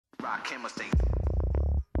Rock chemistry.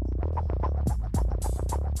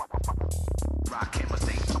 Rock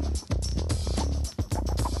chemistry.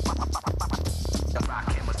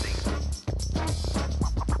 Rock chemistry.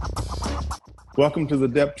 Welcome to the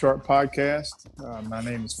Depth Chart Podcast. My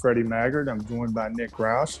name is Freddie Maggard. I'm joined by Nick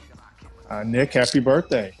Roush. Nick, happy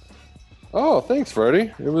birthday. Oh, thanks,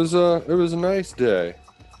 Freddie. It was a nice day.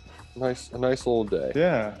 A nice little day.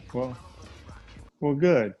 Yeah, well,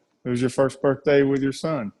 good. It was your first birthday with your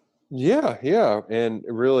son. Yeah. And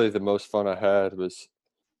really the most fun I had was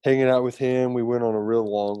hanging out with him. We went on a real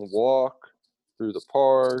long walk through the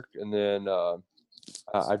park, and then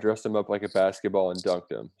I dressed him up like a basketball and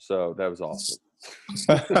dunked him. So that was awesome.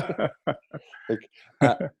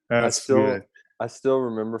 That's good. I still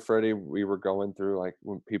remember, Freddie, we were going through, like,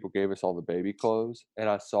 when people gave us all the baby clothes, and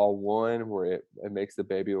I saw one where it makes the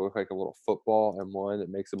baby look like a little football and one that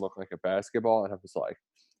makes him look like a basketball. And I was like,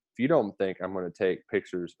 if you don't think I'm going to take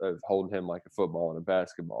pictures of holding him like a football and a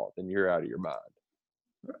basketball, then you're out of your mind.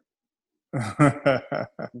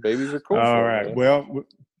 Babies are cool. All right. Man. Well,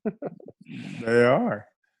 they are.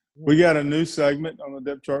 We got a new segment on the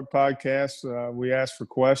Depth Chart Podcast. We asked for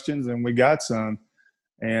questions, and we got some.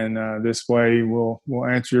 And this way, we'll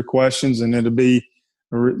answer your questions, and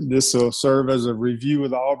this will serve as a review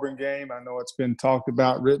of the Auburn game. I know it's been talked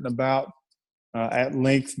about, written about at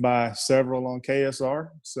length by several on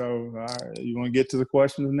KSR. So, you want to get to the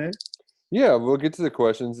questions, Nick? Yeah, we'll get to the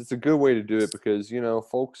questions. It's a good way to do it because,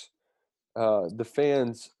 folks, the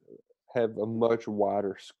fans have a much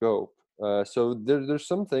wider scope. So there's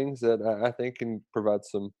some things that I think can provide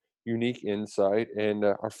some unique insight. And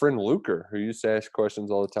our friend Luker, who used to ask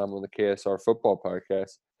questions all the time on the KSR football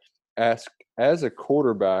podcast, asked, as a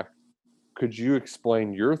quarterback, could you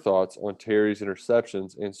explain your thoughts on Terry's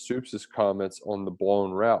interceptions and Soups' comments on the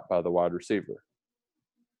blown route by the wide receiver?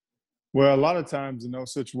 Well, a lot of times in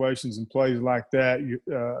those situations and plays like that,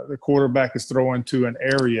 the quarterback is throwing to an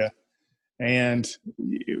area. And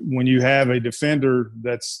when you have a defender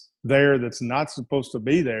that's there that's not supposed to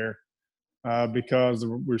be there because the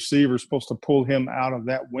receiver is supposed to pull him out of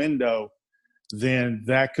that window, then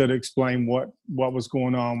that could explain what was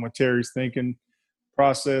going on with Terry's thinking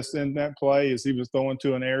process in that play as he was throwing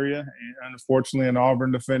to an area. And unfortunately, an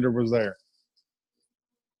Auburn defender was there.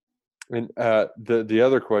 And the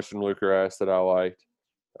other question Luker asked that I liked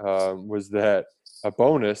was that a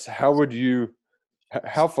bonus, how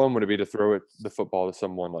fun would it be to throw the football to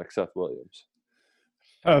someone like Seth Williams?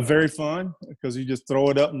 Very fun because you just throw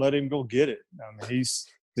it up and let him go get it. I mean, he's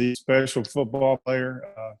a special football player.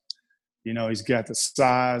 He's got the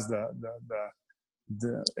size, the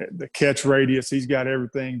catch radius. He's got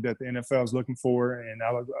everything that the NFL is looking for, and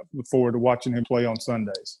I look forward to watching him play on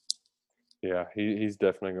Sundays. Yeah, he's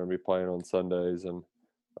definitely going to be playing on Sundays. And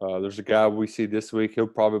there's a guy we see this week. He'll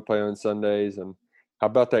probably play on Sundays. And how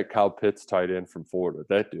about that Kyle Pitts tight end from Florida?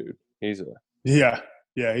 That dude, he's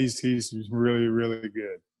he's really, really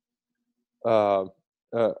good. RF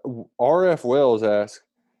Wells asks,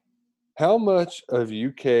 how much of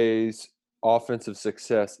UK's offensive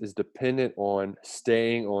success is dependent on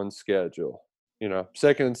staying on schedule?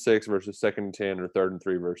 2nd and 6 versus 2nd and 10, or 3rd and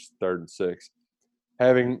 3 versus 3rd and 6.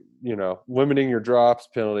 Having, limiting your drops,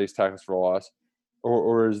 penalties, tackles for loss,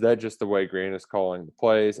 or is that just the way Grant is calling the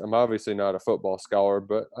plays? I'm obviously not a football scholar,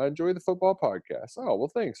 but I enjoy the football podcast. Oh,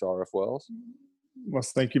 well, thanks, RF Wells. Well,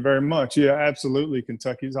 thank you very much. Yeah, absolutely.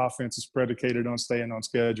 Kentucky's offense is predicated on staying on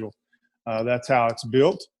schedule. That's how it's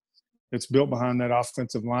built. It's built behind that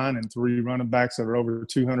offensive line and 3 running backs that are over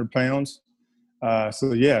 200 pounds.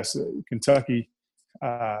 So, yes, Kentucky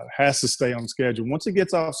has to stay on schedule. Once it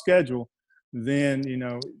gets off schedule, then,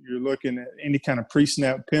 you're looking at any kind of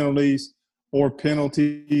pre-snap penalties or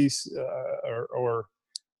penalties or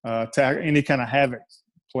any kind of havoc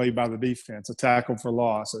played by the defense, a tackle for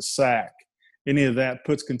loss, a sack. Any of that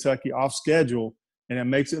puts Kentucky off schedule, and it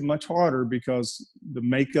makes it much harder because the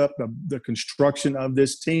makeup, the construction of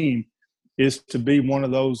this team is to be one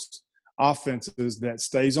of those offenses that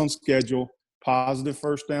stays on schedule, positive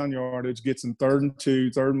first down yardage, gets in 3rd and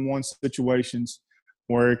 2, 3rd and 1 situations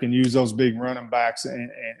where it can use those big running backs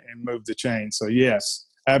and move the chain. So, yes,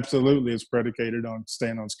 absolutely it's predicated on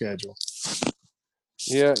staying on schedule.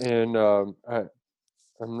 Yeah, and I'm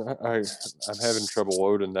having trouble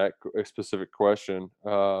loading that specific question.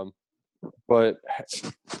 But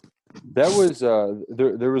that was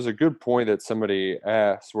there was a good point that somebody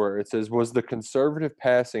asked where it says, was the conservative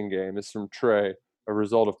passing game, this is from Trey, a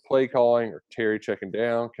result of play calling or Terry checking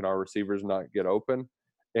down? Can our receivers not get open?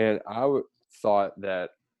 And I thought that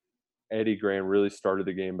Eddie Graham really started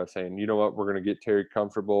the game by saying, you know what, we're going to get Terry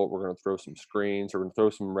comfortable. We're going to throw some screens. We're going to throw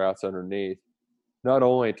some routes underneath. not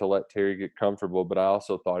only to let Terry get comfortable, but I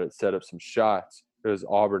also thought it set up some shots because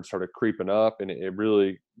Auburn started creeping up, and it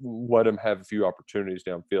really let him have a few opportunities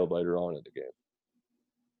downfield later on in the game.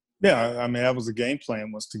 Yeah, I mean, that was the game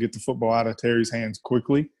plan, was to get the football out of Terry's hands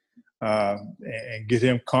quickly and get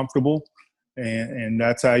him comfortable. And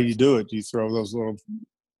that's how you do it. You throw those little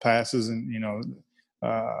passes and,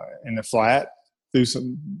 in the flat through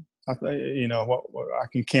some, what I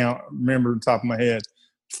can remember on top of my head,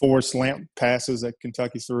 4 slant passes that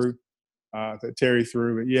Kentucky threw, that Terry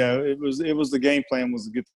threw. But yeah, it was the game plan, was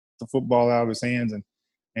to get the football out of his hands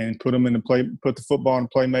and put the football in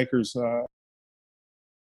playmakers.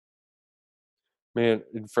 Man,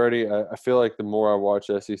 and Freddie, I feel like the more I watch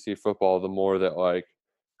SEC football, the more that like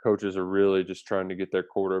coaches are really just trying to get their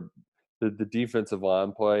the defensive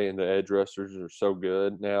line play and the edge rushers are so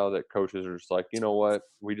good now that coaches are just like, you know what,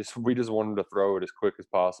 we just want them to throw it as quick as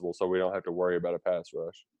possible so we don't have to worry about a pass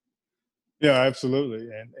rush. Yeah, absolutely,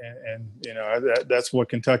 and that's what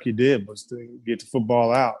Kentucky did, was to get the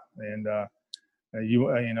football out, and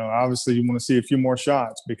obviously you want to see a few more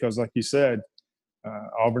shots because, like you said,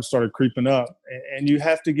 Auburn started creeping up, and you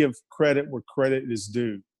have to give credit where credit is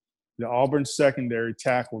due. The Auburn secondary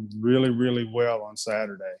tackled really, really well on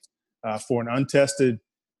Saturday for an untested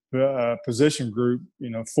position group.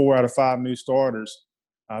 4 out of 5 new starters.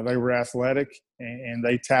 They were athletic and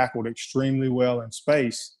they tackled extremely well in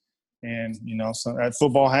space. And so that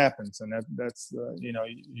football happens, and that's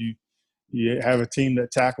you have a team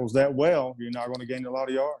that tackles that well, you're not going to gain a lot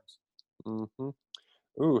of yards. Mm-hmm.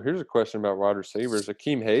 Ooh, here's a question about wide receivers.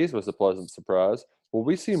 Akeem Hayes was a pleasant surprise. Will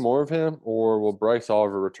we see more of him, or will Bryce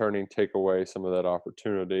Oliver returning take away some of that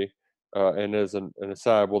opportunity? And as an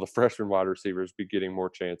aside, will the freshman wide receivers be getting more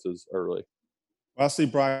chances early? Well, I see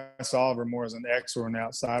Bryce Oliver more as an X or an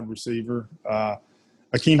outside receiver.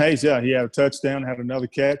 Akeem Hayes, yeah, he had a touchdown, had another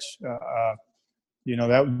catch.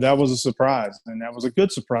 That was a surprise, and that was a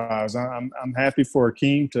good surprise. I'm happy for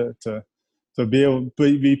Akeem to be able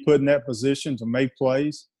to be put in that position to make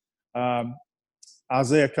plays.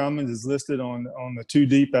 Isaiah Cummings is listed on the 2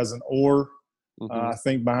 deep as an or, I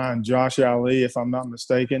think behind Josh Ali, if I'm not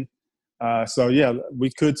mistaken. So yeah, we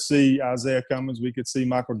could see Isaiah Cummings. We could see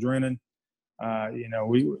Michael Drennan.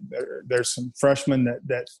 There's some freshmen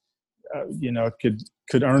that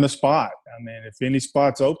could earn a spot. I mean, if any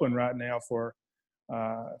spot's open right now for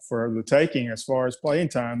the taking as far as playing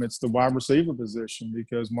time, it's the wide receiver position,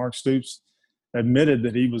 because Mark Stoops admitted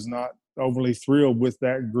that he was not overly thrilled with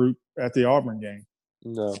that group at the Auburn game.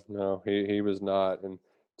 No, he was not, and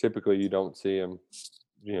typically you don't see him,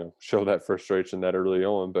 show that frustration that early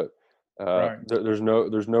on. But Right. there's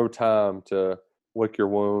no time to lick your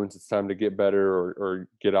wounds. It's time to get better or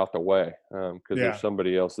get out the way because there's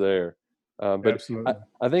somebody else there. But Absolutely.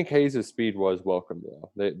 I think Hayes' speed was welcome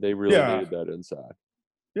though. They really needed that inside.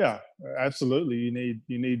 Yeah, absolutely.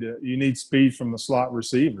 You need speed from the slot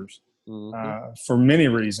receivers for many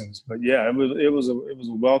reasons. But yeah, it was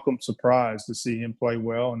a welcome surprise to see him play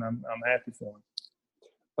well, and I'm happy for him.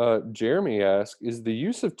 Jeremy asks, is the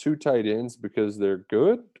use of 2 tight ends because they're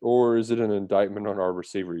good, or is it an indictment on our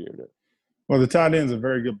receiver unit? Well, the tight ends are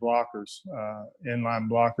very good blockers, inline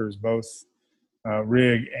blockers, both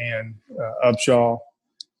Rigg and Upshaw,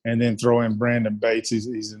 and then throw in Brandon Bates.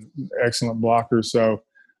 He's an excellent blocker. So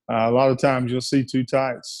a lot of times you'll see 2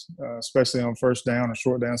 tights, especially on first down or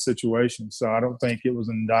short down situations. So I don't think it was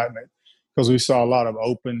an indictment, because we saw a lot of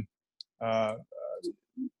open,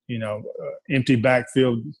 empty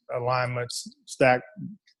backfield alignments, stacked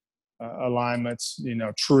alignments,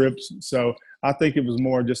 trips. So I think it was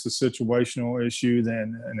more just a situational issue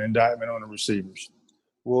than an indictment on the receivers.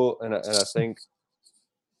 Well, and I think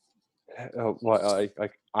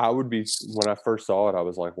I would be, when I first saw it, I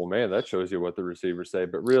was like, well, man, that shows you what the receivers say.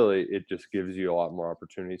 But really, it just gives you a lot more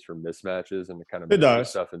opportunities for mismatches and to kind of make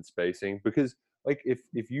stuff in spacing. Because like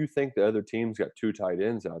if you think the other team's got 2 tight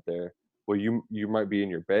ends out there, well, you might be in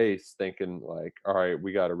your base thinking like, all right,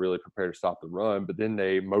 we got to really prepare to stop the run. But then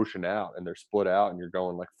they motion out and they're split out, and you're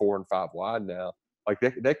going like 4 and 5 wide now. Like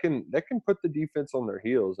that can put the defense on their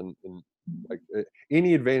heels, and like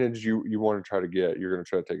any advantage you want to try to get, you're going to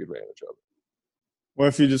try to take advantage of it. Well,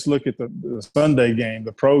 if you just look at the Sunday game,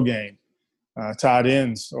 the pro game, tight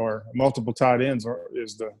ends or multiple tight ends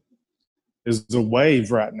is the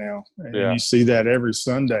wave right now, and you see that every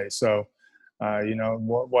Sunday. So,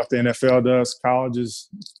 what the NFL does, colleges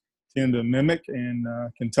tend to mimic, and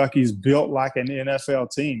Kentucky's built like an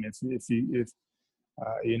NFL team.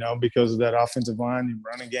 Because of that offensive line,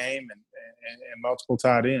 running game, and multiple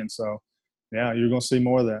tight ends. So, yeah, you're going to see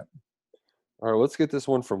more of that. All right, let's get this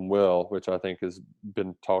one from Will, which I think has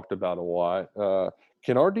been talked about a lot.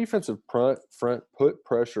 Can our defensive front put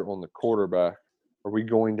pressure on the quarterback? Are we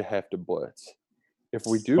going to have to blitz? If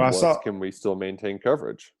we do Well, blitz, can we still maintain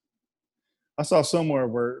coverage? I saw somewhere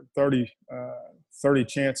where 30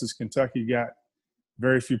 chances Kentucky got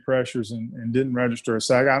very few pressures and didn't register a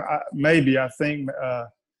sack. I think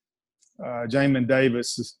Jamin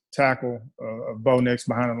Davis' tackle of Bo Nix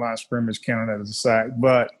behind the line of scrimmage counted as a sack.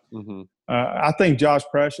 But I think Josh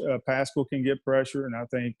Paschal can get pressure, and I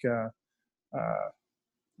think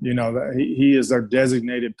he is our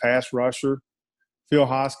designated pass rusher. Phil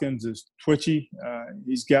Hoskins is twitchy.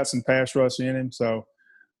 He's got some pass rush in him, so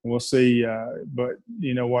we'll see. But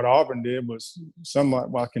what Auburn did was somewhat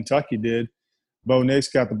what Kentucky did. Bo Nix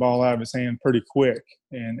got the ball out of his hand pretty quick,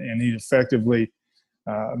 and he effectively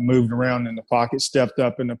moved around in the pocket, stepped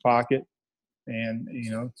up in the pocket, and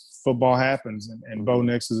football happens. And Bo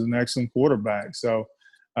Nix is an excellent quarterback, so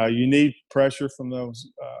you need pressure from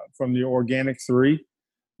from the organic three,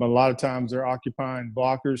 but a lot of times they're occupying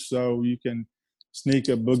blockers, so you can sneak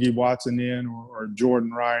a Boogie Watson in or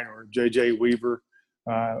Jordan Wright or J.J. Weaver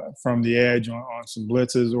from the edge on some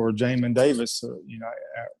blitzes, or Jamin Davis,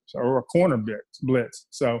 or a corner blitz.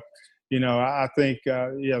 So, I think,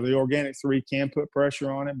 the organic three can put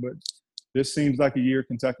pressure on it, but this seems like a year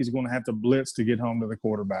Kentucky's going to have to blitz to get home to the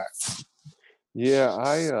quarterback. Yeah,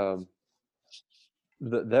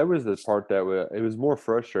 that was the part that it was more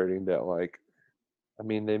frustrating that,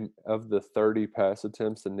 they of the 30 pass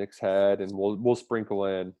attempts the Knicks had, and we'll sprinkle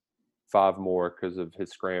in 5 more because of his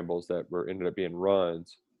scrambles that ended up being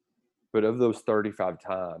runs. But of those 35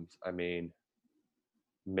 times,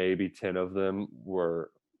 maybe 10 of them were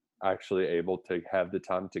actually able to have the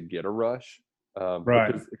time to get a rush.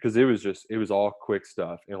 Right. Because it was all quick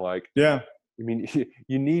stuff. And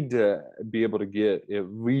you need to be able to get at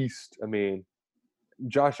least,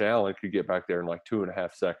 Josh Allen could get back there in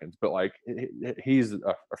 2.5 seconds, but he's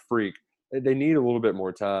a freak. They need a little bit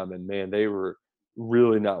more time, and man, they were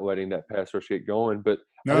really not letting that pass rush get going. But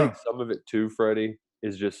I think some of it too, Freddie,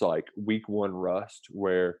 is just week one rust,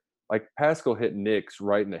 where Paschal hit Nix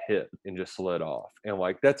right in the hip and just slid off, and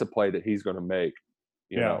that's a play that he's going to make,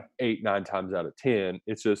 8-9 times out of 10.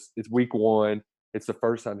 It's week one. It's the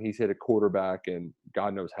first time he's hit a quarterback in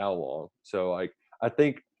God knows how long. So I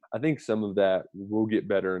think some of that will get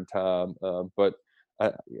better in time. But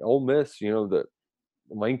Ole Miss, that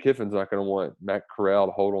Lane Kiffin's not going to want Matt Corral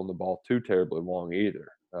to hold on the ball too terribly long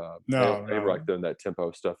either. They like doing that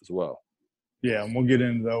tempo stuff as well. Yeah, and we'll get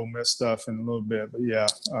into the Ole Miss stuff in a little bit.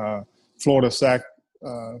 But, Florida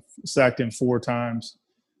sacked him 4 times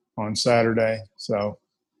on Saturday. So,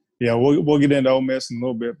 we'll get into Ole Miss in a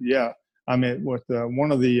little bit. But, with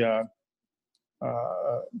one of the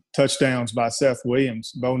touchdowns by Seth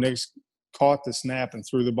Williams, Bo Nix caught the snap and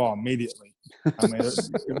threw the ball immediately.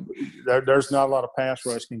 There's not a lot of pass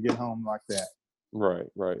rush can get home like that. Right,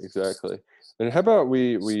 exactly. And how about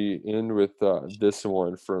we end with this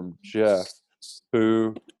one from Jeff,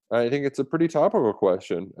 who I think it's a pretty topical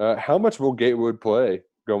question. How much will Gatewood play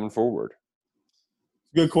going forward?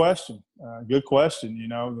 Good question.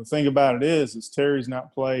 The thing about it is Terry's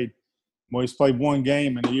not played. Well, he's played 1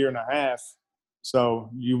 game in a year and a half. So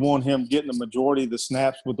you want him getting the majority of the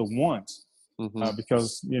snaps with the ones,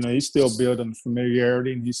 because he's still building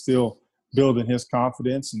familiarity, and he's still building his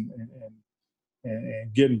confidence and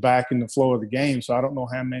getting back in the flow of the game. So I don't know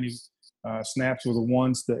how many snaps with the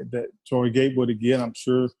ones that Joey Gatewood would get. I'm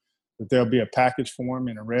sure that there'll be a package for him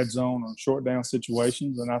in a red zone or short down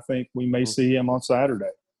situations, and I think we may see him on Saturday.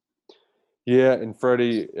 Yeah, and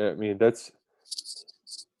Freddie,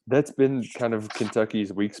 that's been kind of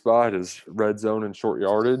Kentucky's weak spot, is red zone and short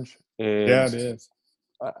yardage. And yeah, it is.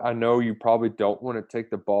 I know you probably don't want to take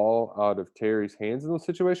the ball out of Terry's hands in those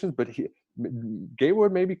situations, but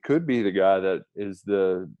Gatewood could be the guy that is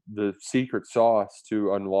the secret sauce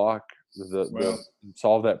to unlock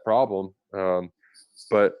solve that problem.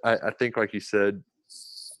 But I think, like you said,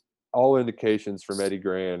 all indications from Eddie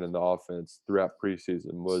Gran and the offense throughout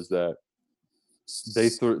preseason was that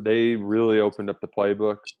they really opened up the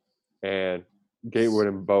playbook, and Gatewood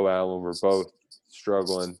and Bo Allen were both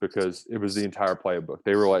struggling because it was the entire playbook.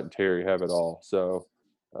 They were letting Terry have it all. So,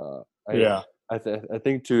 I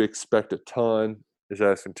think to expect a ton is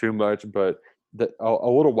asking too much, but a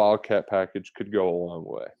little Wildcat package could go a long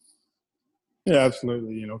way. Yeah,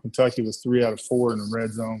 absolutely. Kentucky was 3 out of 4 in the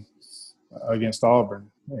red zone against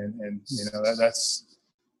Auburn, and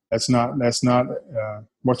that's not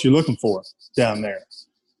what you're looking for down there,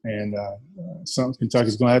 and something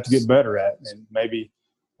Kentucky's going to have to get better at, and maybe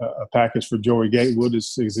a package for Joey Gatewood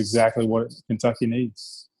is exactly what Kentucky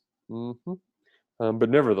needs. But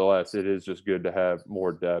nevertheless, it is just good to have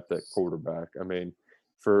more depth at quarterback.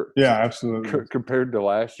 for Yeah, absolutely. compared to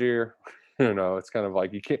last year. It's kind of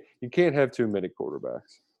like you can't have too many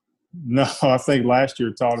quarterbacks. No, I think last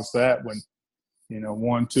year taught us that when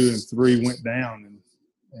 1, 2, and 3 went down,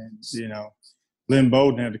 and Lynn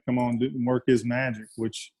Bowden had to come on and work his magic,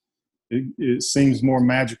 which it seems more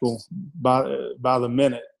magical by the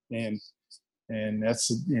minute, and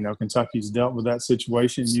that's Kentucky's dealt with that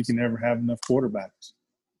situation. You can never have enough quarterbacks.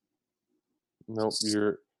 Nope,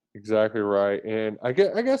 you're exactly right. And I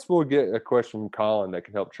guess we'll get a question from Colin that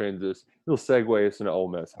can help change this. He'll segue us into Ole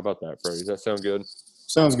Miss. How about that, Freddie? Does that sound good?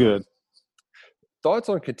 Sounds good. Thoughts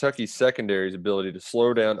on Kentucky's secondary's ability to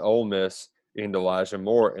slow down Ole Miss and Elijah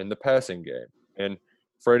Moore in the passing game? And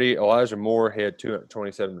Freddie, Elijah Moore had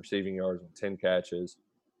 227 receiving yards and 10 catches.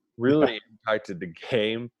 Really impacted the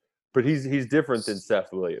game, but he's different than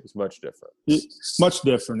Seth Williams. Much different. Much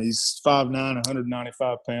different. He's 5'9",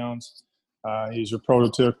 195 pounds. He's your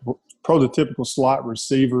prototypical slot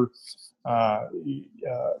receiver.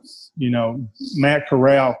 Matt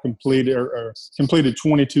Corral completed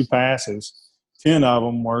 22 passes. 10 of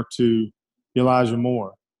them were to Elijah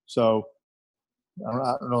Moore. So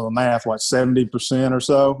I don't know the math, 70% or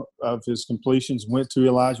so of his completions went to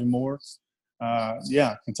Elijah Moore.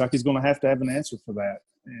 Kentucky's going to have an answer for that.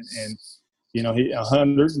 And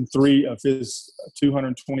 103 of his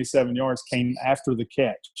 227 yards came after the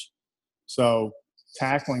catch. So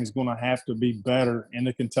tackling is going to have to be better in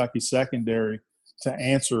the Kentucky secondary to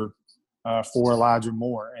answer for Elijah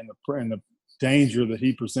Moore and the danger that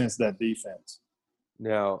he presents that defense.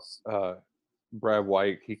 Now, Brad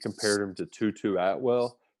White, he compared him to Tutu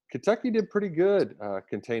Atwell. Kentucky did pretty good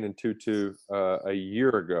containing Tutu a year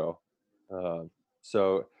ago.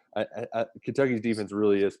 So Kentucky's defense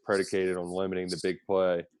really is predicated on limiting the big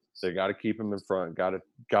play. They got to keep him in front. Got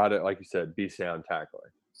to, like you said, be sound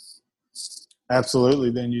tackling.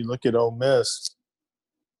 Absolutely. Then you look at Ole Miss.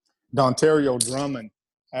 Dontario Drummond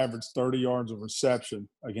averaged 30 yards of reception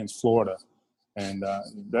against Florida. And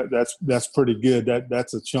that's pretty good.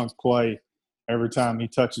 That's a chunk play every time he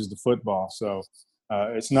touches the football. So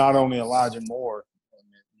it's not only Elijah Moore.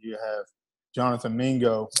 You have Jonathan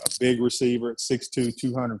Mingo, a big receiver at 6'2",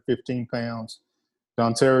 215 pounds.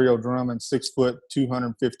 Dontario Drummond, 6 foot,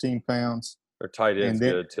 215 pounds. Their tight end's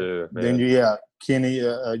good too, man. Then Kenny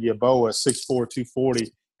Yeboah, 6'4",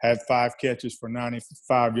 240, had 5 catches for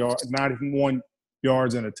 91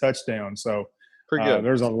 yards and a touchdown. So pretty good.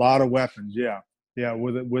 There's a lot of weapons. Yeah,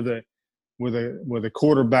 with a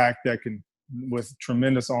quarterback that can with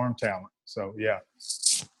tremendous arm talent. So yeah.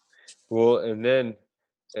 Well, and then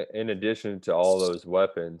in addition to all those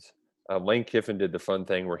weapons, Lane Kiffin did the fun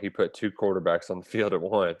thing where he put 2 quarterbacks on the field at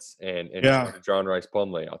once and John Rice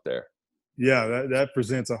Plumlee out there. Yeah, that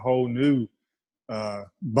presents a whole new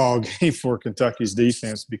ball game for Kentucky's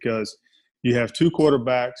defense because you have 2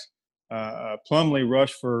 quarterbacks. Plumlee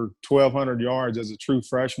rushed for 1,200 yards as a true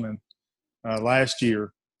freshman last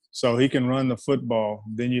year, so he can run the football.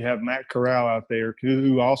 Then you have Matt Corral out there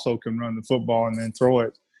who also can run the football and then throw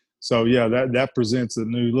it. So, yeah, that presents a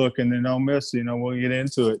new look. And then Ole Miss, we'll get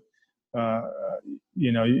into it.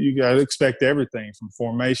 You got to expect everything from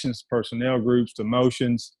formations, personnel groups, to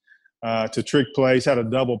motions, to trick plays. Had a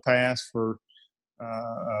double pass for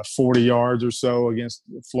 40 yards or so against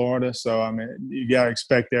Florida. So, you got to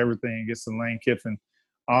expect everything against the Lane Kiffin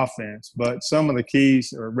offense. But some of the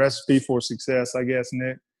keys or recipe for success, I guess,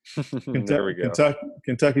 Nick, there we go.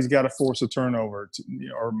 Kentucky's got to force a turnover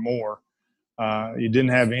or more. You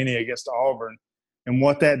didn't have any against Auburn. And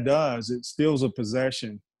what that does, it steals a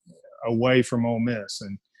possession away from Ole Miss.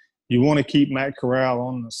 And you want to keep Matt Corral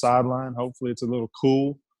on the sideline. Hopefully it's a little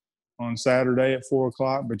cool on Saturday at 4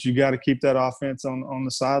 o'clock, but you got to keep that offense on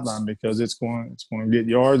the sideline because it's going to get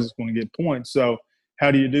yards, it's going to get points. So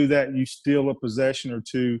how do you do that? You steal a possession or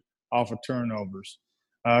 2 off of turnovers.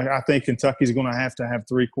 I think Kentucky's going to have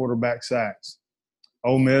 3 quarterback sacks.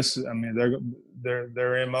 Ole Miss,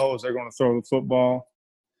 their MO is they're going to throw the football,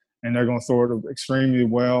 and they're going to throw it extremely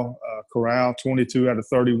well. Corral, 22 out of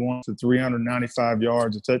 31 to 395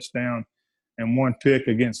 yards, a touchdown, and 1 pick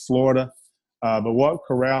against Florida. But what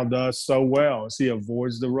Corral does so well is he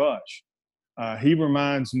avoids the rush. He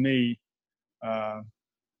reminds me of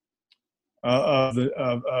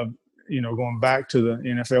going back to the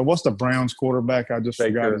NFL. What's the Browns quarterback? I just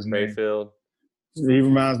forgot his name. Mayfield. He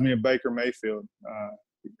reminds me of Baker Mayfield,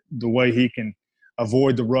 the way he can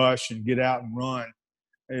avoid the rush and get out and run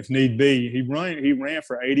if need be. He ran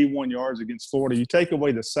for 81 yards against Florida. You take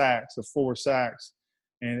away the 4 sacks,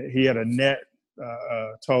 and he had a net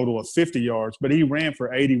total of 50 yards, but he ran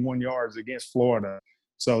for 81 yards against Florida.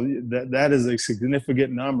 So that is a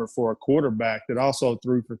significant number for a quarterback that also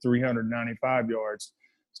threw for 395 yards.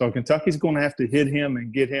 So Kentucky's going to have to hit him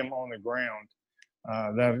and get him on the ground.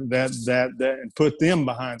 And put them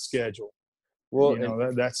behind schedule. Well,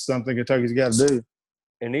 That's something Kentucky's got to do.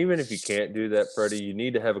 and even if you can't do that, Freddie, you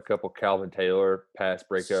need to have a couple Calvin Taylor pass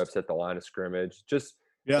breakups at the line of scrimmage. Just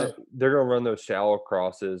they're going to run those shallow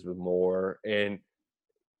crosses with Moore, and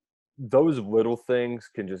those little things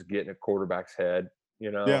can just get in a quarterback's head.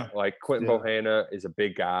 Like Quentin Bohanna is a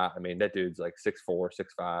big guy. I mean, that dude's like 6'4",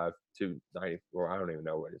 6'5", 294. I don't even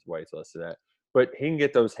know what his weight's listed at. But he can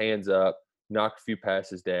get those hands up, knock a few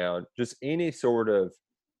passes down, just any sort of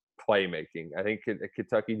playmaking. I think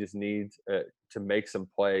Kentucky just needs to make some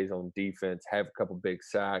plays on defense, have a couple big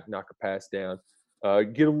sacks, knock a pass down,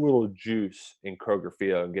 get a little juice in Kroger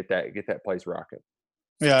Field and get that place rocking.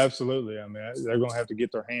 Yeah, absolutely. I mean, they're going to have to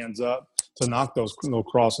get their hands up to knock those little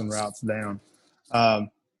crossing routes down.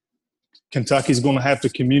 Kentucky's going to have to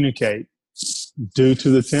communicate due to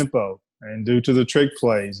the tempo and due to the trick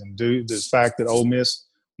plays and due to the fact that Ole Miss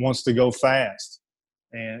wants to go fast.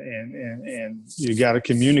 And you got to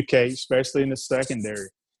communicate, especially in the secondary.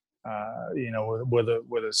 With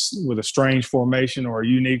a strange formation or a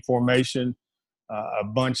unique formation, a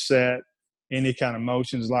bunch set, any kind of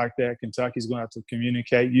motions like that, Kentucky's going to have to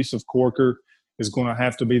communicate. Yusuf Corker is going to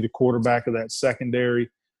have to be the quarterback of that secondary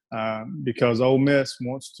because Ole Miss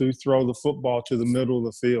wants to throw the football to the middle of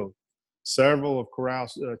the field. Several of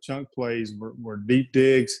Corral's chunk plays were deep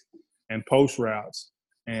digs and post routes.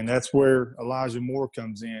 And that's where Elijah Moore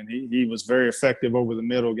comes in. He was very effective over the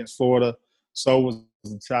middle against Florida. So was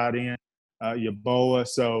the tight end, Yaboa.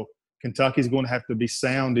 So Kentucky's going to have to be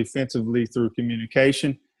sound defensively through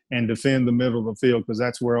communication and defend the middle of the field because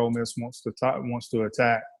that's where Ole Miss wants to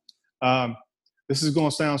attack. This is going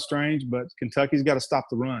to sound strange, but Kentucky's got to stop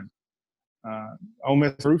the run. Ole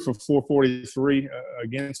Miss threw for 443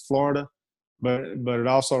 against Florida, but it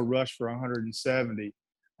also rushed for 170.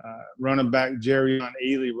 Running back Jerrion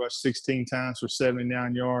Ely rushed 16 times for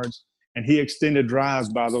 79 yards, and he extended drives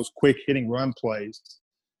by those quick hitting run plays.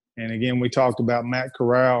 And again, we talked about Matt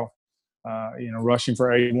Corral, rushing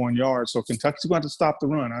for 81 yards. So Kentucky's going to have to stop the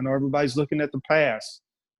run. I know everybody's looking at the pass,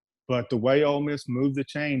 but the way Ole Miss moved the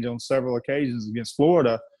change on several occasions against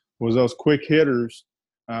Florida was those quick hitters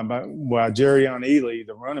by Jerrion Ely,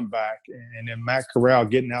 the running back, and then Matt Corral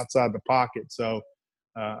getting outside the pocket. So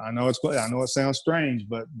I know it sounds strange,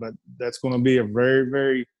 but that's going to be a very,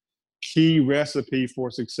 very key recipe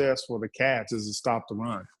for success for the Cats is to stop the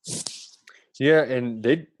run. Yeah, and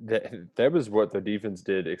that was what the defense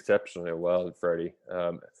did exceptionally well, Freddie.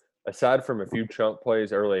 Aside from a few chunk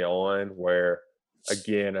plays early on, where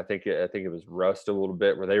again I think it was rust a little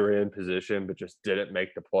bit, where they were in position but just didn't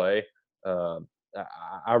make the play.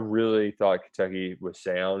 I really thought Kentucky was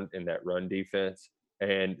sound in that run defense,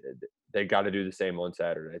 and they got to do the same on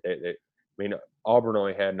Saturday. Auburn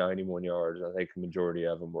only had 91 yards. I think the majority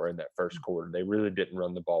of them were in that first quarter. They really didn't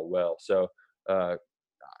run the ball well. So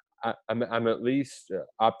I'm at least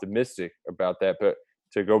optimistic about that. But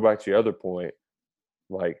to go back to your other point,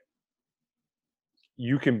 like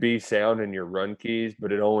you can be sound in your run keys,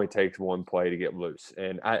 but it only takes one play to get loose.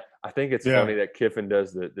 And I think it's funny that Kiffin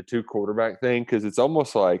does the two quarterback thing because it's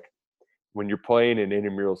almost like when you're playing in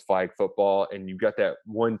intramurals flag football and you've got that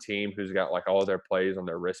one team who's got like all their plays on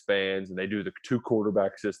their wristbands and they do the two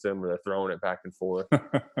quarterback system where they're throwing it back and forth.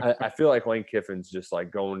 I feel like Lane Kiffin's just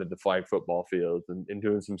like going to the flag football field and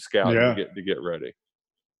doing some scouting to get ready.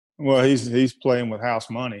 Well, he's playing with house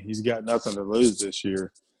money. He's got nothing to lose this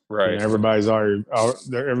year. Right. And everybody's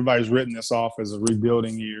written this off as a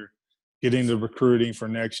rebuilding year, getting the recruiting for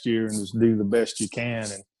next year and just do the best you can.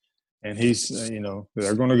 And he's,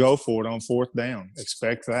 they're going to go for it on fourth down.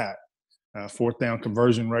 Expect that. Fourth down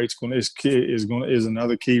conversion rates is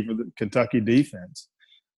another key for the Kentucky defense.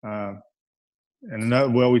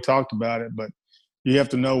 We talked about it, but you have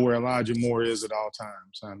to know where Elijah Moore is at all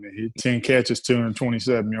times. I mean, 10 catches,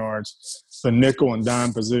 227 yards. The nickel and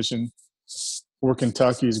dime position for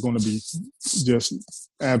Kentucky is going to be just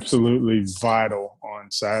absolutely vital on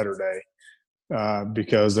Saturday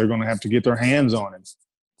because they're going to have to get their hands on him.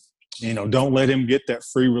 Don't let him get that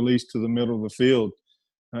free release to the middle of the field,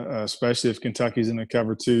 especially if Kentucky's in a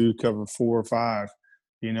cover 2, cover 4 or 5,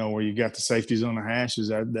 where you got the safeties on the hashes.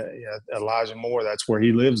 Elijah Moore, that's where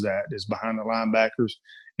he lives at, is behind the linebackers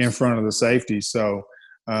in front of the safeties. So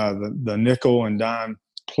the nickel and dime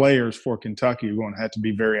players for Kentucky are going to have to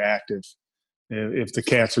be very active if the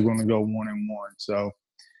Cats are going to go 1-1. So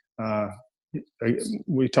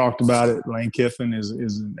we talked about it. Lane Kiffin is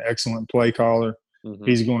an excellent play caller. Mm-hmm.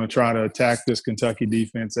 He's going to try to attack this Kentucky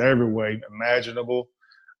defense every way imaginable.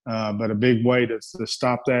 But a big way to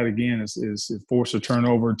stop that, again, is force a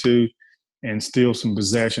turnover or two and steal some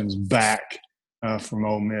possessions back from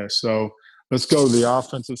Ole Miss. So let's go to the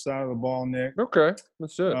offensive side of the ball, Nick. Okay,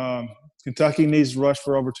 let's do it. Kentucky needs to rush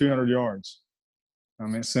for over 200 yards. I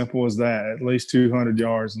mean, simple as that. At least 200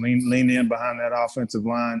 yards. Lean in behind that offensive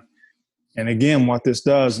line. And again, what this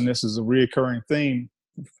does, and this is a reoccurring theme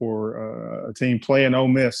for a team playing Ole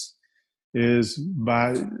Miss, is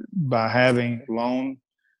by having long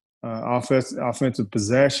offensive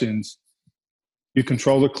possessions, you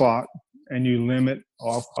control the clock and you limit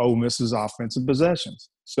off Ole Miss's offensive possessions.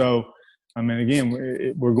 So, I mean,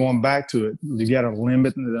 again, we're going back to it. You got to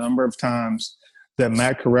limit the number of times that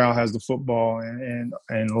Matt Corral has the football and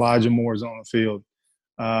Elijah Moore is on the field.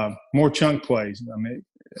 More chunk plays. I mean,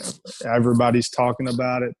 everybody's talking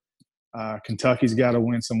about it. Kentucky's got to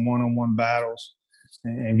win some one-on-one battles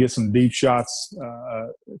and get some deep shots,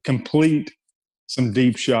 complete some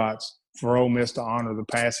deep shots for Ole Miss to honor the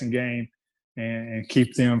passing game and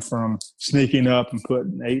keep them from sneaking up and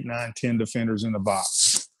putting 8, 9, 10 defenders in the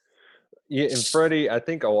box. Yeah, and Freddie, I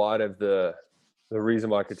think a lot of the reason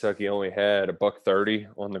why Kentucky only had a $130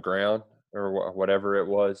 on the ground or whatever it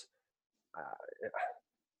was,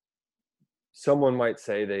 someone might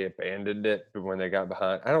say they abandoned it when they got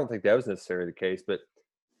behind. I don't think that was necessarily the case, but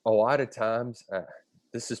a lot of times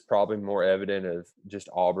this is probably more evident of just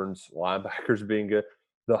Auburn's linebackers being good.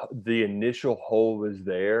 The initial hole was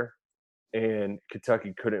there, and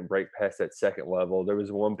Kentucky couldn't break past that second level. There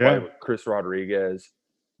was one play with Chris Rodriguez,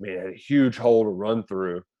 had a huge hole to run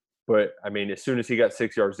through. But, I mean, as soon as he got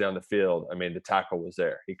 6 yards down the field, I mean, the tackle was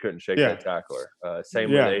there. He couldn't shake that tackler.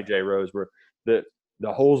 Same with A.J. Rose, where the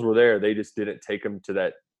holes were there. They just didn't take them to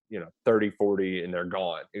that, 30, 40, and they're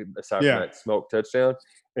gone, aside from that smoke touchdown.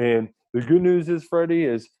 And the good news is, Freddie,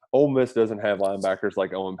 is Ole Miss doesn't have linebackers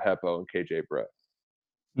like Owen Peppo and K.J. Brett.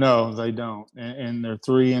 No, they don't. And their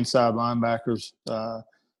 3 inside linebackers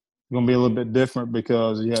going to be a little bit different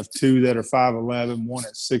because you have 2 that are 5'11", 1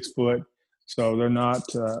 at 6 foot. So they're not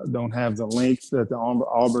don't have the length that the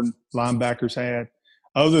Auburn linebackers had.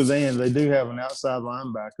 Other than they do have an outside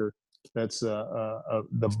linebacker that's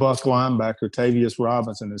the Buck linebacker, Tavius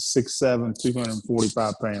Robinson, is 6'7",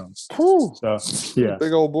 245 pounds. Whew. So, yeah.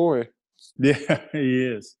 Big old boy. Yeah, he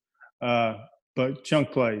is. But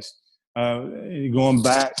chunk plays. Going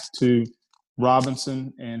back to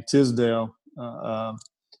Robinson and Tisdale,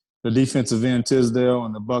 the defensive end Tisdale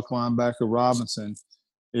and the Buck linebacker Robinson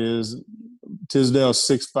is Tisdale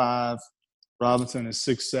 6'5", Robinson is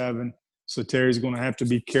 6'7". So Terry's going to have to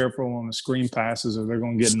be careful on the screen passes or they're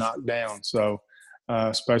going to get knocked down. So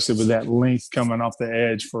especially with that length coming off the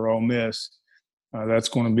edge for Ole Miss, that's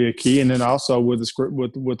going to be a key. And then also with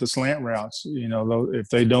the slant routes, if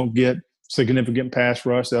they don't get significant pass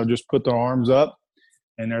rush, they'll just put their arms up,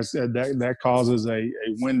 and that causes a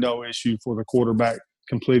window issue for the quarterback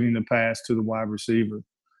completing the pass to the wide receiver.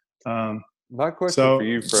 My question for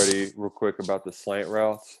you, Freddie, real quick about the slant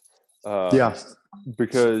routes.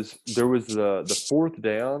 Because there was the fourth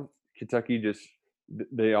down, Kentucky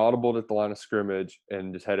they audibled at the line of scrimmage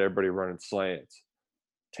and just had everybody running slants.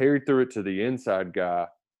 Terry threw it to the inside guy.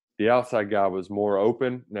 The outside guy was more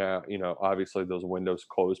open. Now, obviously those windows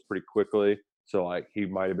closed pretty quickly. So, he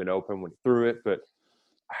might have been open when he threw it. But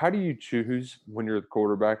how do you choose when you're the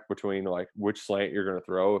quarterback between, which slant you're going to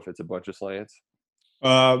throw if it's a bunch of slants?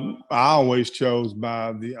 I always chose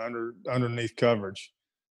by the underneath coverage.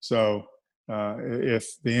 So if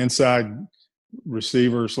the inside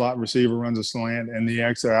receiver, slot receiver runs a slant and the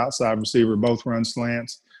outside receiver both run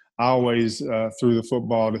slants, I always threw the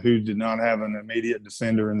football to who did not have an immediate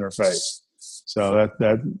defender in their face. So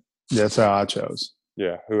that's how I chose.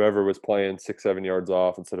 Yeah, whoever was playing 6-7 yards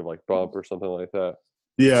off instead of bump or something like that.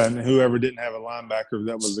 Yeah, and whoever didn't have a linebacker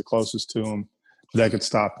that was the closest to them, that could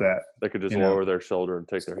stop that. They could just lower their shoulder and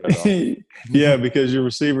take their head off. Yeah, because your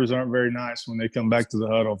receivers aren't very nice when they come back to the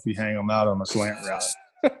huddle if you hang them out on a slant route.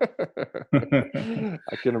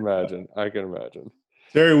 I can imagine.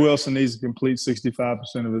 Terry Wilson needs to complete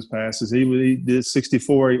 65% of his passes. He did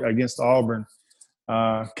 64 against Auburn.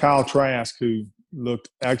 Kyle Trask, who looked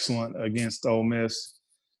excellent against Ole Miss,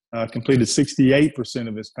 completed 68%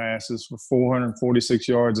 of his passes for 446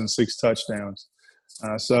 yards and 6 touchdowns.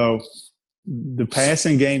 So the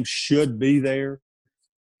passing game should be there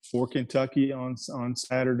for Kentucky on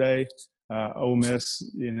Saturday. Ole Miss,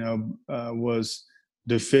 was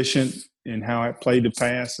deficient in how it played the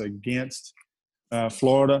pass against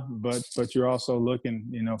Florida, but you're also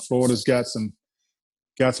looking, Florida's got some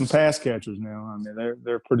pass catchers now. I mean,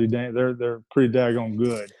 they're pretty daggone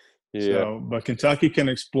good. Yeah. So, but Kentucky can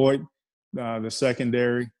exploit the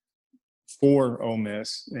secondary for Ole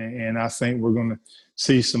Miss, and I think we're going to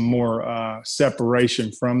see some more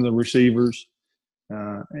separation from the receivers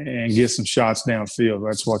and get some shots downfield.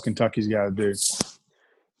 That's what Kentucky's got to do.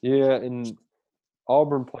 Yeah, and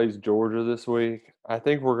Auburn plays Georgia this week. I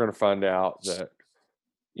think we're going to find out that,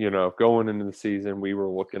 going into the season, we were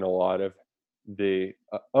looking a lot of the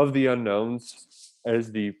unknowns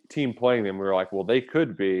as the team playing them. We were like, well, they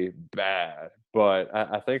could be bad, but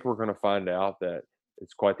I think we're going to find out that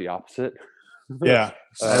it's quite the opposite. Yeah,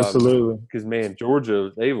 absolutely. Because, man,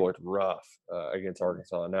 Georgia, they looked rough against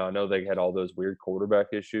Arkansas. Now, I know they had all those weird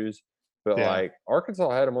quarterback issues, but, Arkansas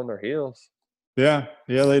had them on their heels. Yeah,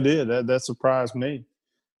 they did. That surprised me.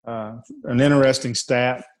 An interesting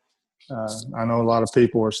stat. I know a lot of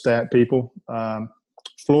people are stat people.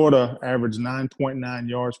 Florida averaged 9.9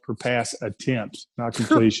 yards per pass attempt, not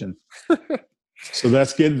completion. So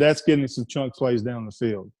that's getting some chunk plays down the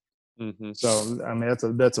field. Mm-hmm. So I mean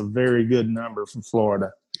that's a very good number from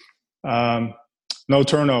Florida. No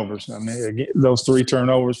turnovers. I mean again, those 3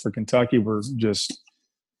 turnovers for Kentucky were just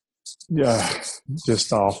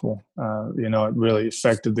awful. It really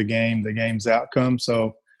affected the game's outcome.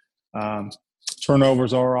 So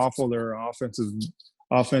turnovers are awful. They're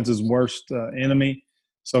offense's worst enemy.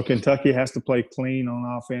 So Kentucky has to play clean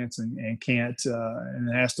on offense and can't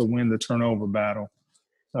and has to win the turnover battle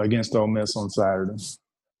against Ole Miss on Saturday.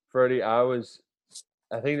 Freddie, I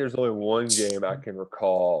think there's only one game I can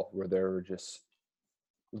recall where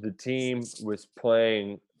the team was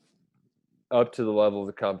playing up to the level of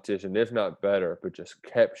the competition, if not better, but just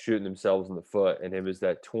kept shooting themselves in the foot. And it was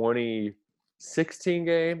that 2016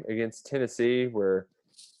 game against Tennessee where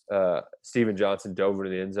Steven Johnson dove into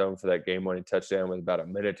the end zone for that game-winning touchdown with about a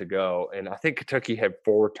minute to go. And I think Kentucky had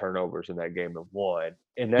 4 turnovers in that game and won.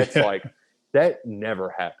 And that's that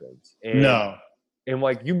never happens. And, no. And,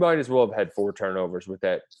 you might as well have had 4 turnovers with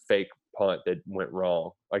that fake punt that went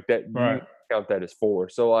wrong. Like that, right. You count that as 4.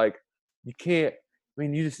 So, you can't – I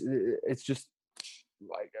mean, it's just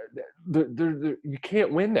you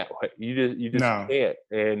can't win that way. You just can't.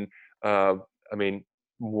 And I mean,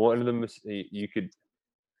 one of them you could.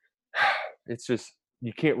 It's just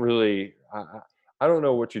you can't really. I don't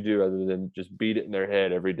know what you do other than just beat it in their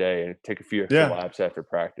head every day and take a few extra laps after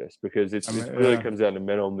practice because it really comes down to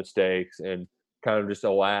mental mistakes and kind of just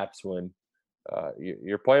a lapse when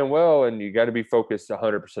you're playing well and you got to be focused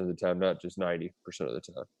 100% of the time, not just 90% of the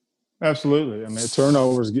time. Absolutely. I mean,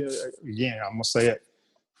 turnovers, again, I'm going to say it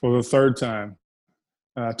for the 3rd time.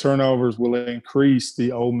 Turnovers will increase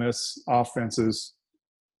the Ole Miss offense's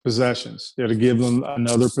possessions. It'll give them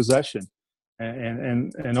another possession.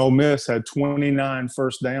 And Ole Miss had 29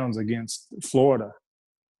 first downs against Florida.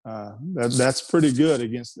 That's pretty good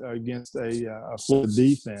against a Florida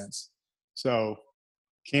defense. So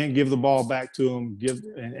can't give the ball back to them,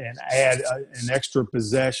 and add an extra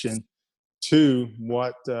possession to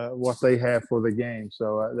what they have for the game.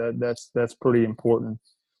 So that's pretty important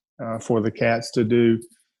for the Cats to do.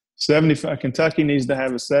 75. Kentucky needs to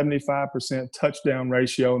have a 75% touchdown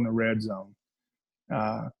ratio in the red zone.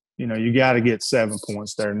 You got to get 7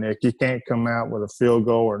 points there, Nick. You can't come out with a field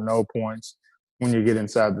goal or no points when you get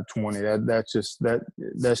inside the 20. That's just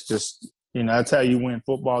that's how you win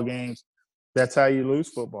football games. That's how you lose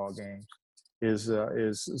football games. Is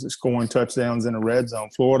scoring touchdowns in the red zone.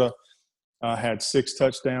 Florida had 6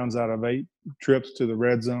 touchdowns out of 8 trips to the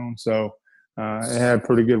red zone, so it had a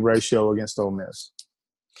pretty good ratio against Ole Miss.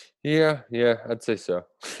 Yeah, I'd say so.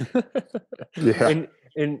 Yeah,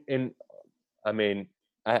 and I mean,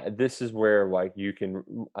 this is where you can,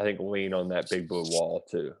 I think, lean on that big blue wall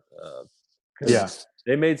too.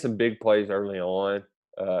 They made some big plays early on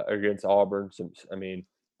against Auburn.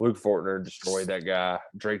 Luke Fortner destroyed that guy.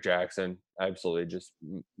 Drake Jackson absolutely just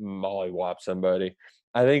mollywopped somebody.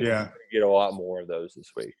 I think we're going to get a lot more of those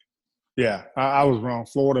this week. Yeah, I was wrong.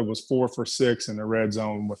 Florida was 4 for 6 in the red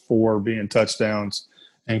zone with 4 being touchdowns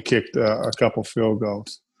and kicked a couple field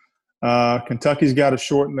goals. Kentucky's got to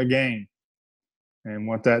shorten the game. And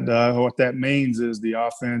what that means is the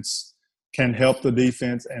offense can help the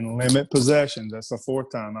defense and limit possessions. That's the 4th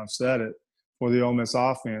time I've said it for the Ole Miss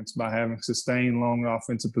offense by having sustained long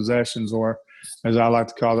offensive possessions, or as I like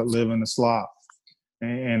to call it, live in the slop.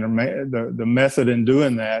 And the method in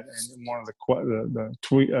doing that, and one of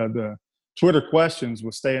the Twitter questions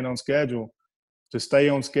was staying on schedule. To stay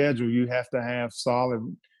on schedule, you have to have solid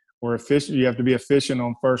or efficient. You have to be efficient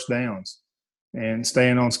on first downs. And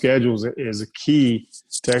staying on schedule is a key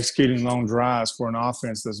to executing long drives for an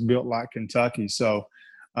offense that's built like Kentucky. So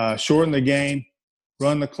shorten the game,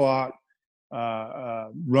 run the clock,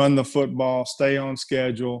 run the football, stay on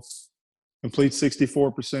schedule, complete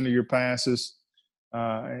 64% of your passes,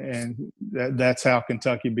 and that's how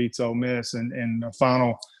Kentucky beats Ole Miss. And the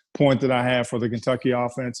final point that I have for the Kentucky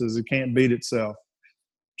offense is it can't beat itself.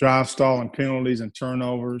 Drive, stall, and penalties and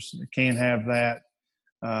turnovers. It can't have that.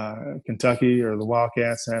 Kentucky or the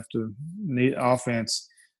Wildcats offense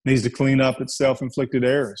needs to clean up its self-inflicted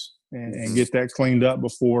errors and get that cleaned up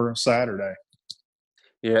before Saturday.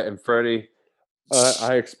 Yeah, and Freddie,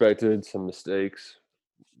 I expected some mistakes.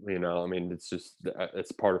 I mean,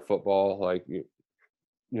 it's part of football. Like, I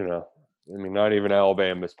mean, not even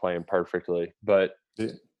Alabama's playing perfectly, but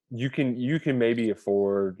you can maybe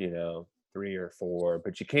afford, 3 or 4,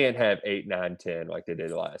 but you can't have 8, 9, 10 like they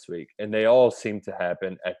did last week. And they all seem to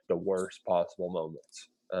happen at the worst possible moments.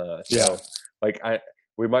 So like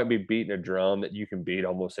we might be beating a drum that you can beat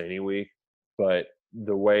almost any week, but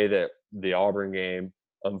the way that the Auburn game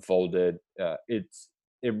unfolded, it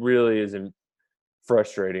really is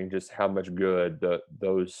frustrating just how much good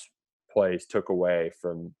those plays took away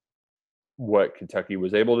from what Kentucky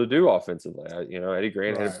was able to do offensively. Eddie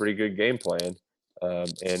Grant had a pretty good game plan,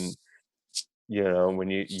 and when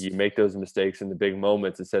you make those mistakes in the big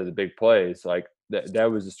moments instead of the big plays, like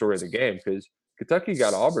that was the story of the game, because Kentucky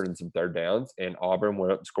got Auburn in some third downs, and Auburn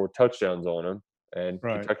went up and scored touchdowns on them, and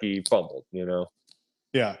Kentucky fumbled.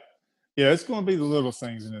 Yeah. Yeah, it's going to be the little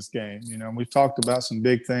things in this game. We've talked about some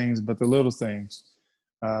big things, but the little things,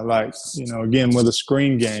 again, with a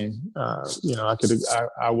screen game,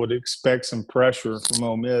 I would expect some pressure from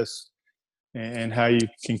Ole Miss, and how you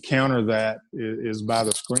can counter that is by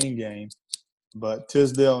the screen game. But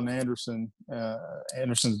Tisdale and Anderson's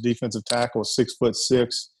defensive tackle is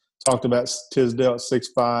 6'6". Talked about Tisdale at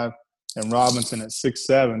 6'5" and Robinson at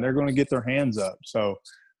 6'7". They're going to get their hands up. So,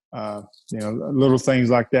 little things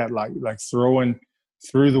like that, like throwing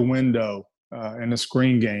through the window in the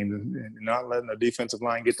screen game and not letting the defensive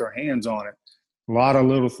line get their hands on it. A lot of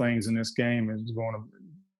little things in this game is going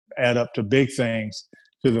to add up to big things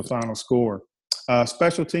to the final score.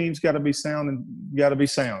 Special teams got to be sound and got to be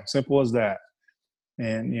sound. Simple as that.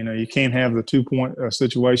 And, you can't have the 2-point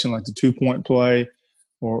situation like the 2-point play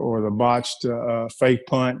or the botched fake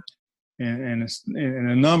punt. And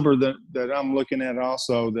a number that I'm looking at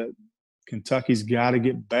also that Kentucky's got to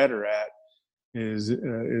get better at is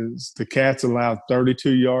the Cats allowed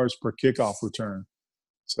 32 yards per kickoff return.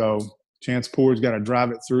 So Chance Poor's got to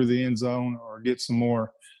drive it through the end zone or get some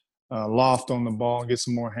more loft on the ball, get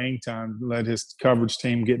some more hang time, let his coverage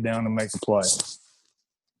team get down and make a play.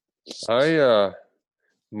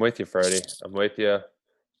 I'm with you, Freddie. I'm with you.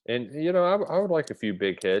 And, I would like a few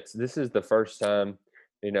big hits. This is the first time,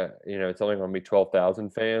 it's only going to be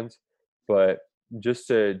 12,000 fans, but just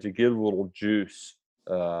to get a little juice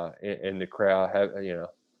in the crowd, have,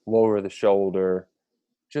 lower the shoulder,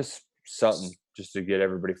 just something just to get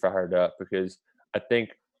everybody fired up, because I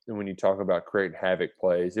think when you talk about creating havoc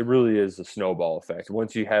plays, it really is a snowball effect.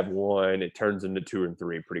 Once you have one, it turns into 2 and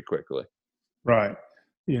 3 pretty quickly. Right.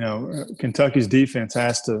 Kentucky's defense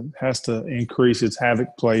has to increase its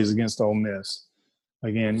havoc plays against Ole Miss.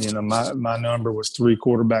 Again, my number was 3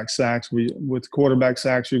 quarterback sacks. With quarterback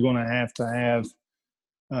sacks, you're going to have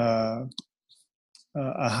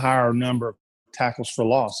a higher number of tackles for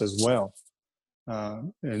loss as well,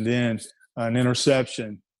 and then an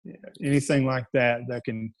interception, anything like that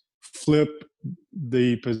can flip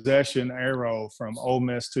the possession arrow from Ole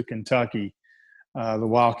Miss to Kentucky. The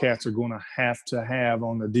Wildcats are going to have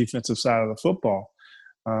on the defensive side of the football,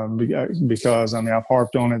 because I've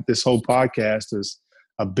harped on it this whole podcast. Is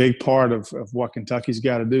a big part of what Kentucky's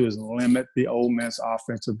got to do is limit the Ole Miss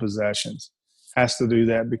offensive possessions. Has to do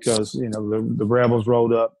that because the Rebels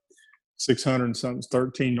rolled up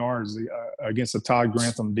 613 yards against the Todd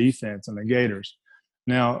Grantham defense and the Gators.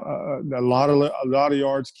 Now a lot of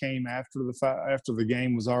yards came after the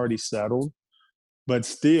game was already settled, but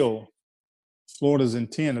still, Florida's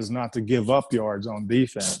intent is not to give up yards on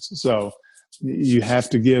defense. So you have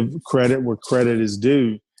to give credit where credit is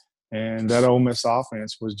due. And that Ole Miss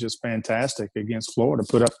offense was just fantastic against Florida,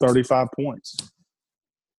 put up 35 points.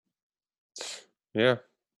 Yeah.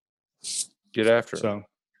 Get after it. So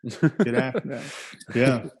get after that.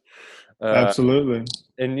 Yeah, absolutely.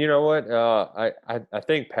 And you know what? I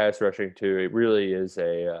think pass rushing too, it really is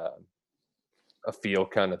a feel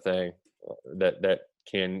kind of thing that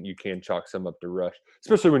you can chalk some up to rush,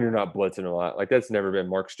 especially when you're not blitzing a lot. Like that's never been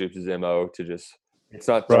Mark Stoops' MO to just, it's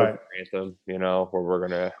not third anthem, where we're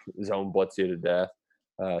going to zone blitz you to death.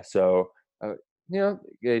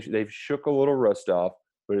 They've shook a little rust off,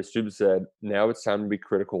 but as Stoops said, now it's time to be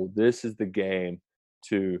critical. This is the game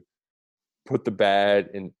to put the bad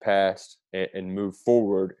in the past and move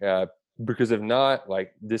forward. Because if not,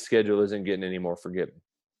 like this schedule isn't getting any more forgiving.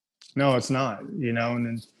 No, it's not. And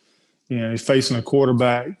then he's facing a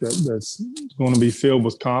quarterback that's going to be filled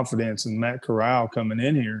with confidence. And Matt Corral coming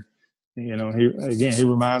in here, he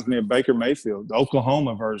reminds me of Baker Mayfield, the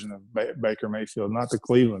Oklahoma version of Baker Mayfield, not the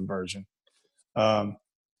Cleveland version.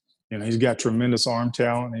 He's got tremendous arm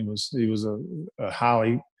talent. He was a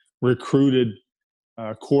highly recruited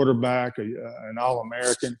quarterback, an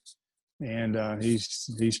All-American, and he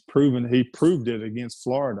proved it against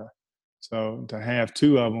Florida. So to have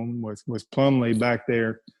two of them with Plumlee back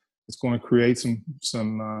there, it's going to create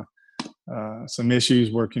some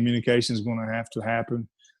issues where communication is going to have to happen.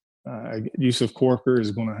 Yusuf Corker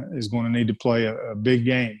is going to need to play a big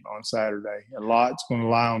game on Saturday. A lot's going to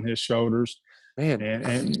lie on his shoulders. Man,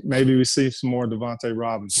 and maybe we see some more Devontae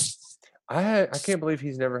Robinson. I can't believe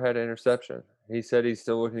he's never had an interception. He said he's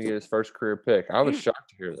still looking to get his first career pick. I was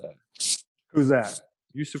shocked to hear that. Who's that?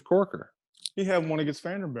 Yusuf Corker. He had one against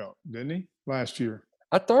Vanderbilt, didn't he, last year?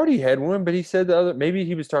 I thought he had one, but he said maybe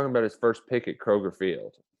he was talking about his first pick at Kroger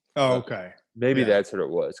Field. Oh, okay. Maybe that's what it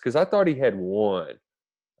was, because I thought he had one.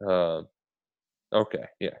 Okay,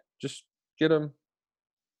 yeah, just get him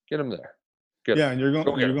there. And you're going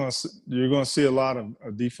to see a lot of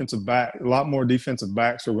a lot more defensive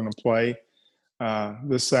backs are going to play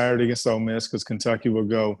this Saturday against Ole Miss, because Kentucky will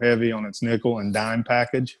go heavy on its nickel and dime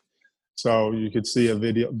package. So you could see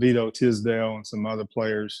Vito Tisdale and some other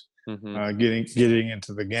players getting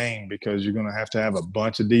into the game, because you're going to have a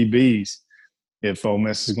bunch of DBs if Ole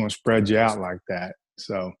Miss is going to spread you out like that.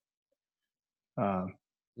 So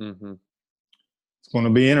it's going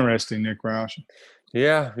to be interesting, Nick Roush.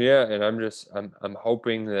 Yeah, and I'm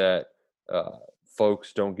hoping that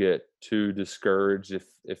folks don't get too discouraged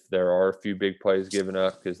if there are a few big plays given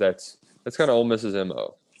up, because that's kind of Ole Miss's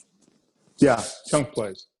MO. Yeah, chunk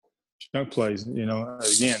plays. Again,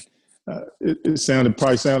 it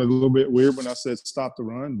probably sounded a little bit weird when I said stop the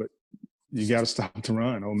run, but you got to stop the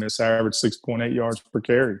run. Ole Miss averaged 6.8 yards per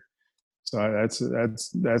carry, so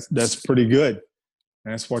that's pretty good.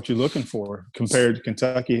 And that's what you're looking for. Compared to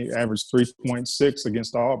Kentucky, averaged 3.6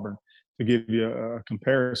 against Auburn, to give you a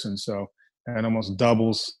comparison. So that almost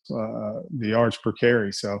doubles the yards per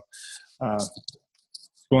carry. So it's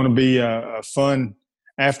going to be a fun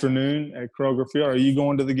afternoon at Kroger Field. Are you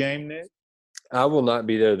going to the game, Nick? I will not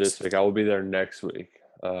be there this week. I will be there next week.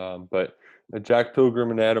 But Jack Pilgrim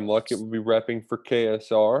and Adam Luckett will be repping for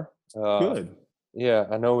KSR. Good. Yeah,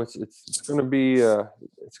 I know it's going to be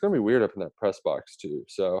weird up in that press box too.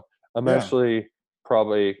 So I'm actually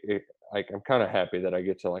probably I'm kind of happy that I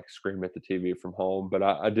get to scream at the TV from home. But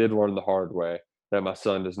I did learn the hard way that my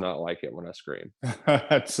son does not like it when I scream.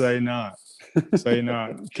 I'd say not. Say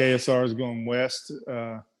not. KSR is going west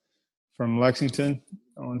from Lexington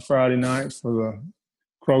on Friday night for the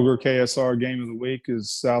Kroger KSR game of the week.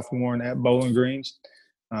 Is South Warren at Bowling Greens.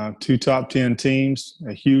 Two top 10 teams,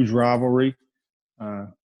 a huge rivalry.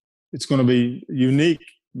 It's going to be unique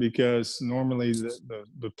because normally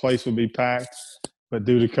the place will be packed, but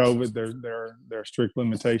due to COVID, there are strict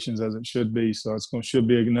limitations, as it should be. So should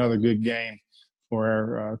be another good game for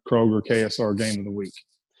our Kroger KSR game of the week.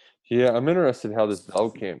 Yeah, I'm interested how this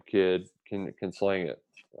Belkamp kid can sling it.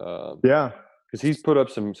 Because he's put up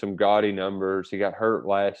some gaudy numbers. He got hurt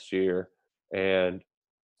last year and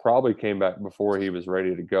probably came back before he was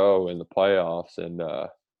ready to go in the playoffs, and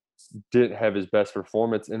didn't have his best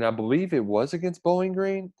performance. And I believe it was against Bowling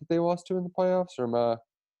Green that they lost to in the playoffs, or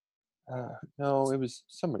no, it was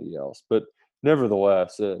somebody else. But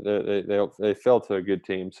nevertheless, they fell to a good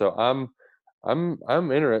team. So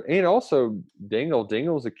I'm interested. And also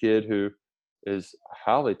Dingle's a kid who is a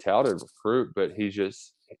highly touted recruit, but he's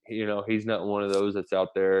just, he's not one of those that's out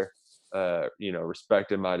there,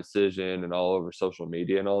 respecting my decision and all over social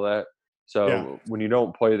media and all that. So when you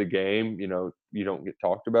don't play the game, you don't get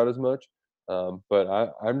talked about as much.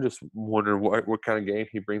 But I'm just wondering what kind of game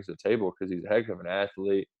he brings to the table, because he's a heck of an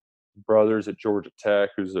athlete. Brothers at Georgia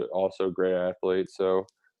Tech, who's also a great athlete. So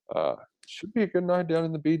should be a good night down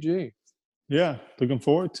in the BG. Yeah, looking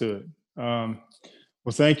forward to it. Well,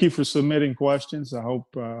 thank you for submitting questions. I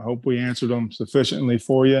hope we answered them sufficiently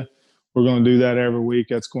for you. We're going to do that every week.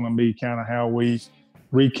 That's going to be kind of how we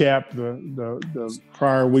recap the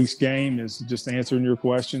prior week's game, is just answering your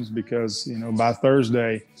questions, because by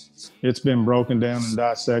Thursday it's been broken down and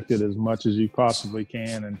dissected as much as you possibly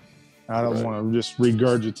can, and I don't want to just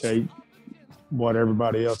regurgitate what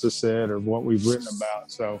everybody else has said or what we've written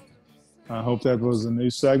about. So I hope that was a new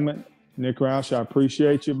segment. Nick Roush, I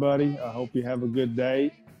appreciate you, buddy. I hope you have a good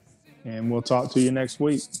day, and we'll talk to you next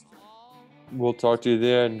week. We'll talk to you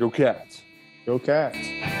then. Go Cats. Go Cats.